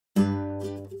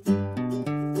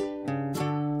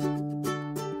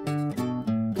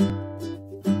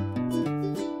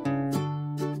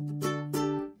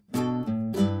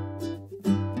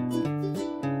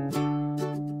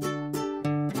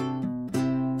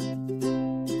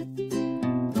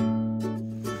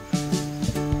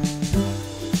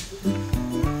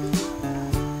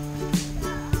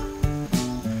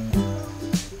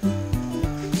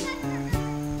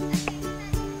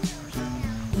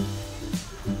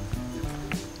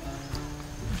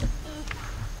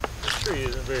tree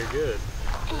isn't very good.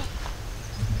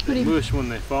 They mush when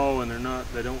they fall and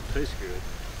they don't taste good.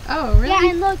 Oh, really? Yeah,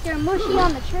 and look, they're mushy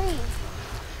on the tree.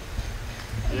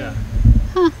 Yeah.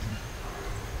 Huh.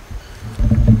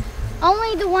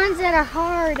 Only the ones that are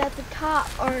hard at the top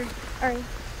are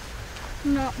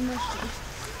not mushy.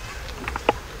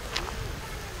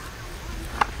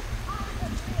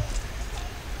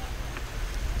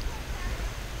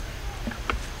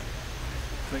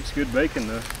 Makes good bacon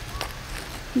though.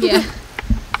 Yeah.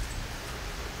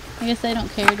 I guess they don't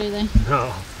care, do they?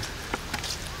 No.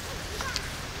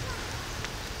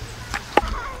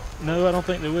 No, I don't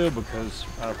think they will because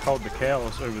I caught the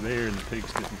cows over there and the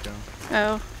pigs didn't come.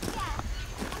 Oh.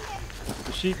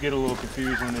 The sheep get a little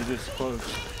confused when they're this close,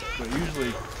 but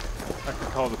usually I can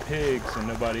call the pigs and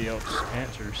nobody else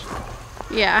answers.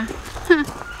 Yeah.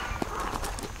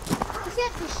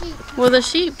 Except the sheep. Well, the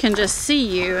sheep can just see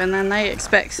you and then they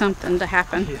expect something to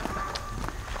happen. Yeah.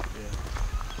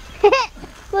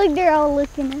 Look, they're all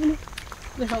looking at it.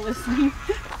 They're all listening.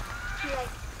 Like,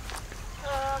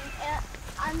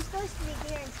 I'm supposed to be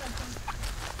hearing something.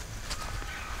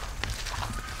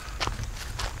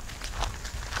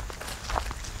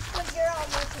 Look, they're all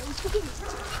looking.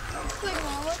 Look,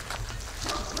 Mama.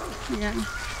 Yeah.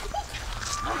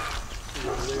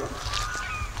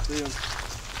 See them?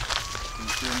 Can you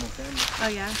see them on camera? Oh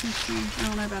yeah, I can see. I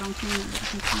don't know about on camera, but I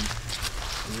can see.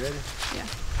 You ready? Yeah.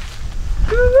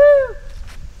 Woo-hoo!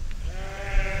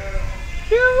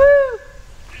 Woo-hoo!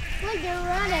 Look, they're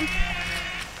running.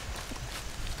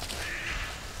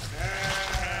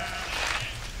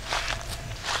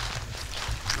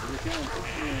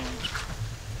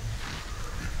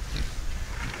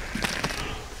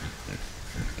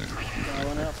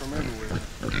 Flying out from everywhere.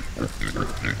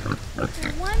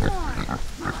 There's one more.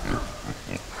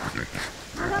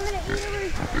 I'm coming to eat a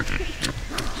rooster.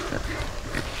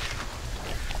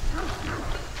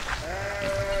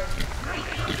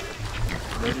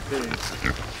 Ready pigs.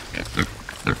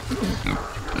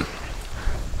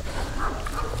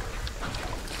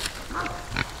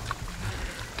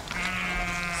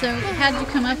 So, how'd you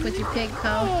come up with your pig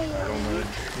call? I don't know, it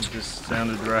just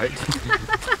sounded right.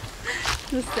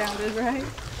 This sounded right.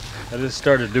 I just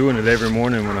started doing it every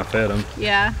morning when I fed them.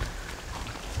 Yeah.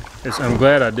 I'm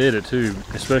glad I did it too,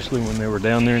 especially when they were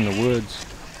down there in the woods,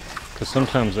 because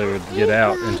sometimes they would get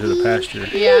out into the pasture.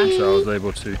 Yeah. So I was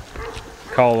able to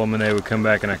call them and they would come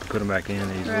back and I could put them back in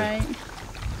easily. Right.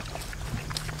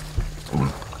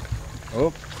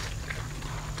 Oh,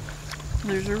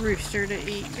 There's a rooster to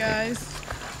eat, guys.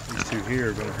 these two here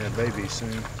are going to have babies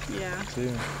soon. Yeah.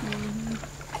 Soon. Mm-hmm.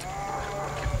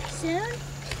 Soon?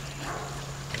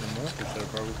 In a month or so,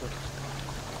 probably.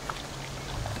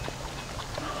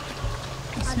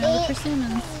 Smell the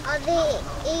persimmons. Are they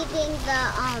eating the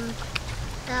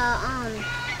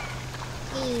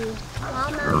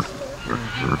walnuts too?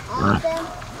 All of them?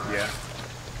 Yeah.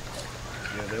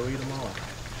 Yeah, they'll eat them all.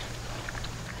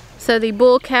 So the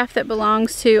bull calf that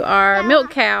belongs to our milk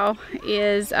cow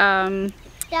is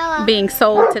being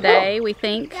sold today, we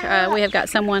think. We have got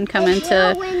someone coming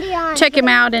to check him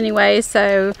out anyway,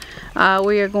 so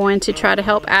we are going to try to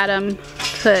help Adam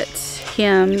put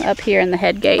him up here in the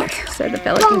head gate so the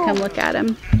fella can come look at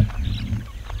him.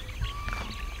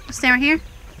 Stand right here?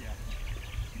 Yeah.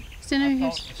 Stand over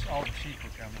here. All the sheep were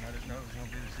coming. I didn't know it was going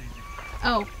to be this easy.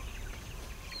 Oh.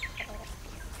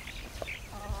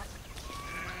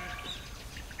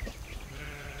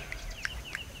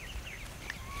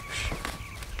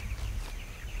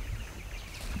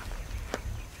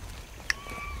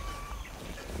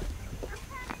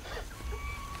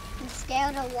 I'm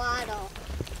scared of waddle.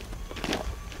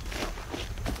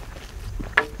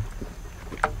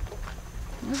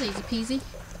 That was easy peasy.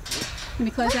 Let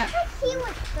me close that. He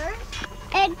was first.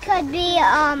 It could be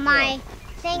my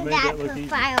thing Made that I that look put easy.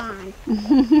 fire on. Me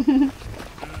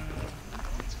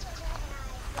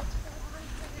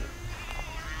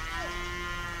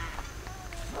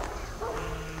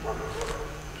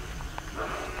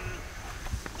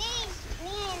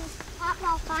and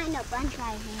Papa find a bunch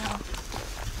right here.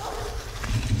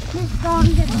 Just go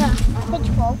and get the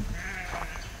pitchfork.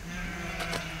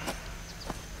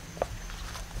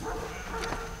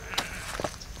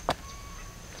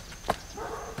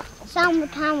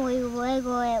 Sometimes we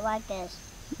wiggle it like this.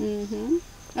 Mm-hmm.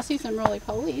 I see some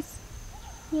roly-polies.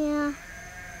 Yeah.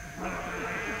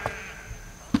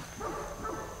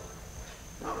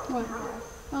 What?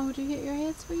 Oh, did you hit your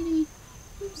head, sweetie?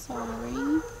 I'm sorry.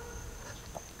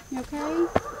 You okay?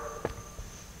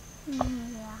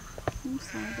 Yeah. I'm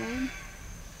sorry, babe.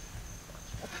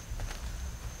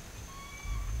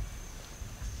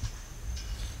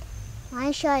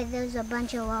 I show you there's a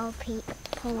bunch of little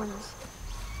thorns.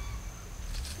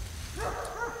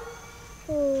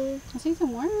 Oh. I see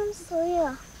some worms. Oh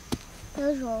yeah.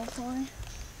 There's all thorns.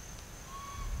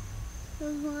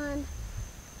 There's one.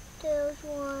 There's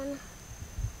one.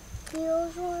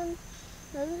 There's one.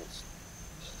 There's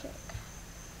stick.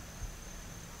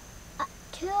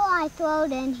 Two I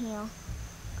throwed in here.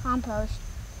 Compost.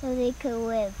 So they could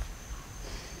live.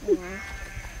 Yeah.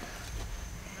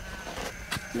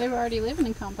 They were already living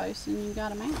in compost and you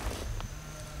got them out.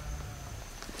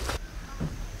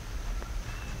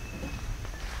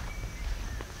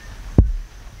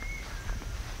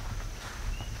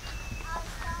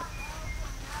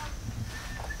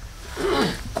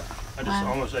 I just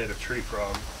almost ate a tree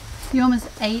frog. You almost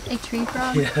ate a tree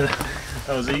frog? Yeah,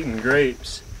 I was eating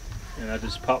grapes and I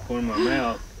just popped one in my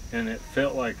mouth and it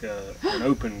felt like an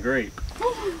open grape.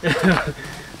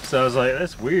 So I was like,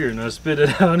 that's weird, and I spit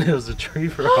it out and it was a tree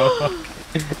frog.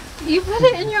 You put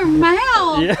it in your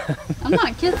mouth? Yeah. I'm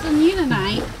not kissing you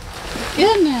tonight.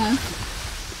 Goodness.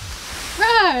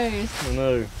 Gross. I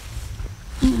know.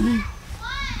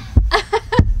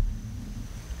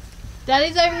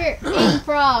 Daddy's over here eating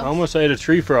frogs. I almost ate a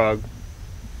tree frog.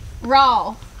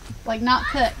 Raw. Like not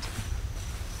cooked.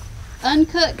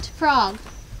 Uncooked frog.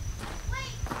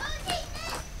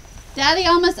 Daddy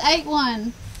almost ate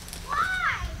one.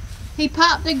 Why? He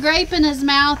popped a grape in his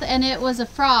mouth and it was a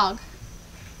frog.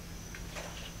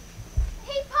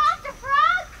 He popped a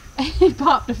frog? He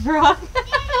popped a frog. Did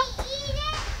he eat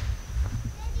it?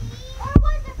 Or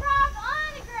was the frog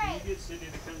on a grape? You get Sydney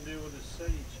to come deal with the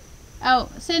sage. Oh,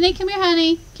 Sydney, come here,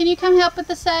 honey. Can you come help with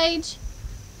the sage?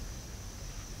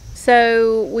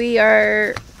 So we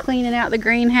are cleaning out the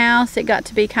greenhouse. It got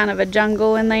to be kind of a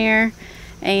jungle in there,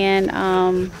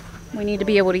 and we need to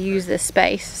be able to use this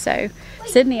space. So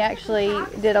Sydney actually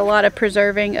did a lot of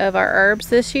preserving of our herbs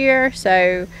this year.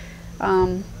 So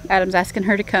Adam's asking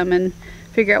her to come and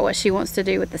figure out what she wants to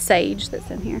do with the sage that's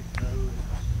in here.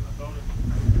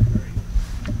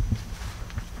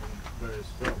 But it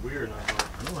felt weird, and I thought,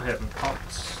 I know I haven't popped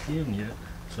the skin yet,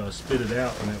 so I spit it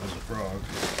out and it was a frog.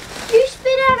 You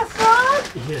spit out a frog?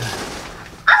 Yeah.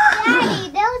 Daddy,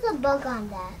 there was a bug on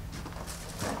that.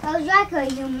 That was like a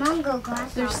humongous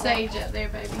grasshopper. There's sage up there,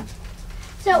 baby.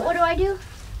 So what do I do?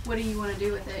 What do you want to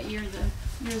do with it? You're the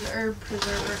herb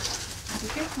preserver. Be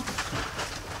careful.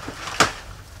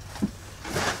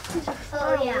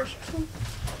 Oh yeah.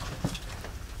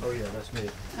 Oh yeah, that's me.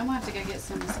 I'm gonna have to go get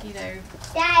some mosquito.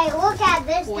 Daddy, look at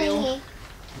this Oil. thingy. You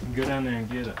can go down there and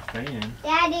get a fan.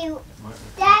 Daddy,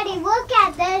 look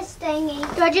at this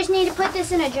thingy. Do I just need to put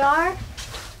this in a jar?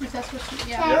 If that's what you,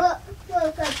 yeah. Daddy,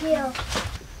 look up here.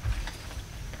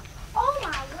 Oh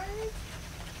my word.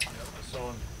 Yep, I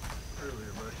saw him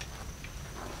earlier, buddy.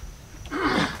 Is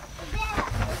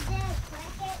that a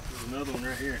cricket? There's another one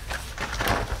right here.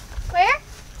 Where? I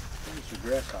think it's a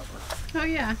grasshopper. Oh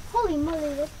yeah. Holy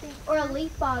moly, this thing. Or a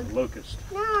leaf bug. Locust.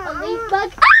 No. A leaf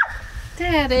bug.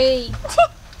 Daddy.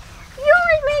 You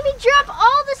almost made me drop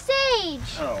all the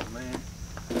sage. Oh man.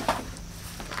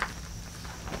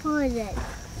 What is it?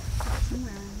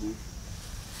 Somewhere around here.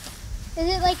 Is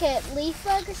it like a leaf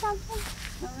bug or something?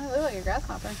 Oh, look like a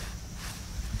grasshopper.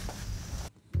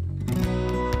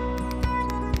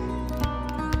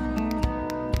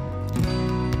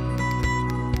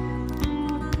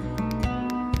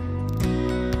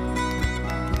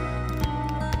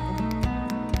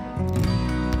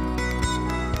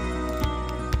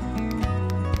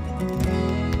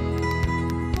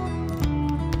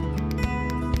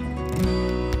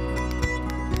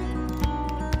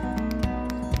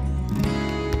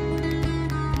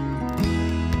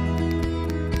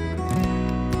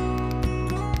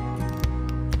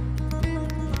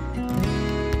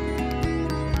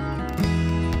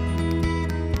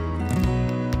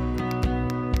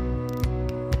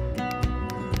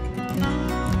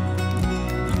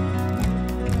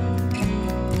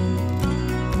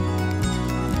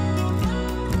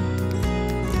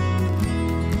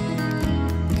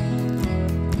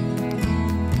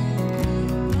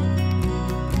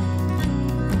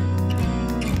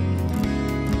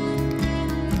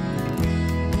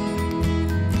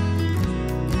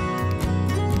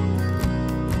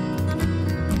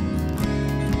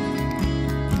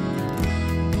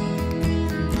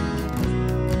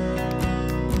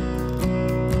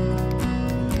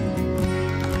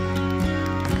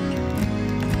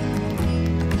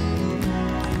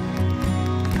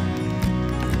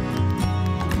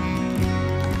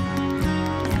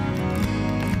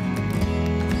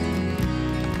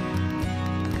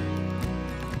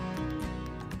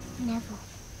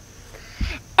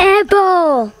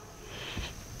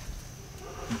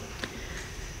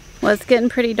 Well, it's getting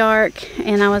pretty dark,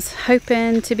 and I was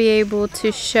hoping to be able to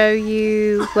show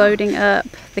you loading up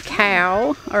the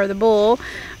cow, or the bull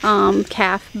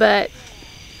calf, but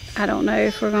I don't know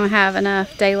if we're going to have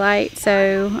enough daylight.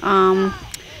 So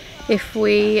if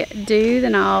we do,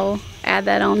 then I'll add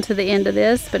that on to the end of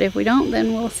this, but if we don't,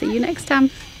 then we'll see you next time.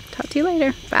 Talk to you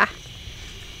later. Bye.